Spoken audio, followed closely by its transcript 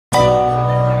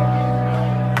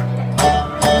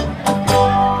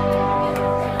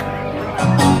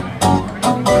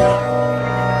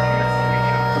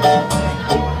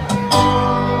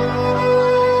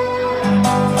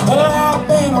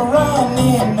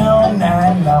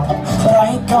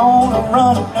ain't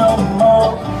running no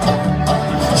more.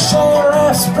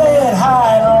 Sheriff's red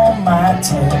hide on my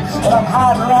tail, but I'm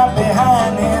hiding right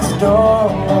behind his door.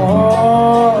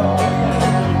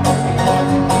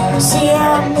 See,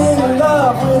 I'm in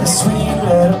love with a sweet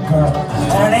little girl,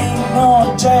 and it ain't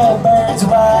no jailbird's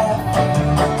wife.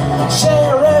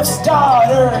 Sheriff's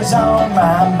daughter's on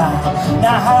my mind.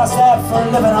 Now how's that for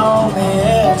living on the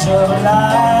edge of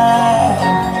life?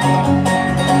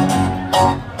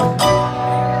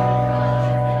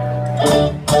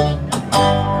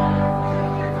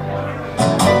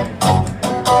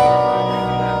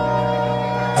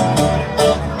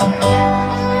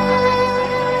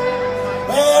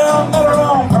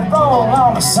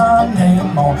 Sunday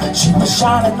morning, she was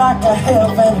shining like a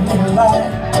heavenly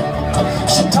light.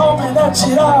 She told me that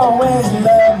she'd always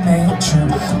love me true,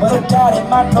 but her daddy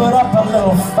might put up a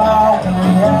little fight.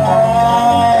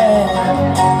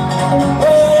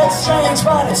 Well, it's strange,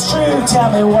 but it's true.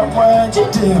 Tell me, what would you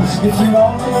do if you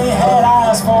only had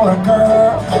eyes for a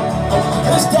girl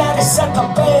whose daddy set the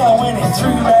bail when he threw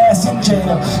your ass in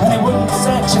jail, and he wouldn't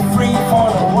set you free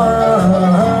for the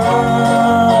world?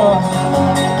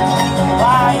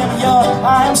 I am young,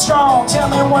 I am strong, tell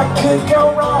me what could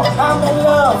go wrong. I'm in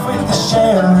love with the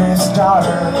sheriff's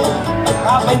daughter.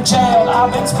 I've been jailed,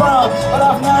 I've been sprung, but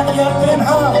I've not yet been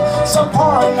hung. So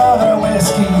pour another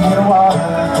whiskey and water.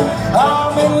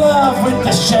 I'm in love with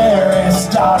the sheriff's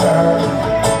daughter.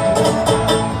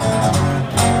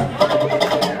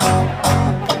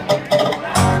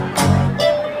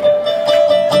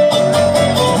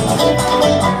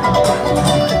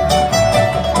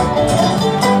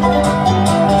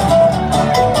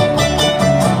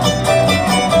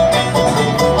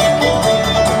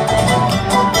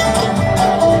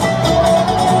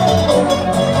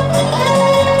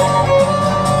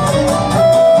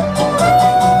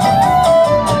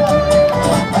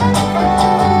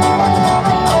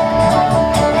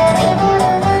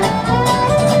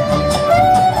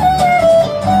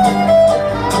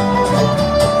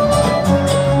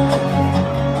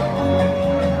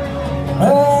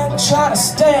 Try to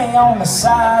stay on the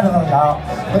side of the law,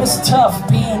 but it's tough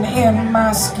being in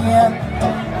my skin.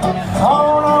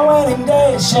 On our wedding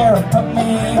day, sheriff put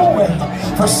me away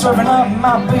for serving up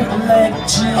my bootleg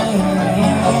gin.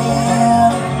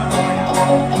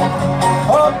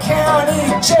 Oh, county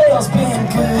jail's been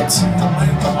good to me.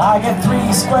 I get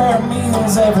 3 square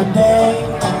meals every day.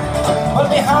 But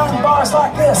behind bars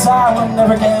like this, I will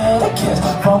never get a kiss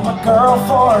from a girl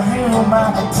for whom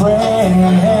I pray.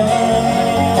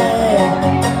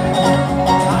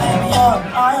 I am young,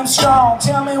 I am strong,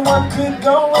 tell me what could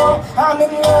go wrong. I'm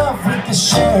in love with the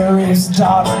sheriff's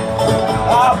daughter.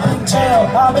 I've been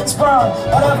jailed, I've been sprung,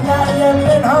 but I've not yet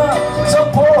been hung. So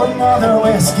pour another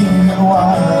whiskey and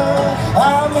water.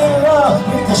 I'm in love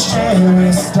with the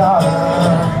sheriff's daughter.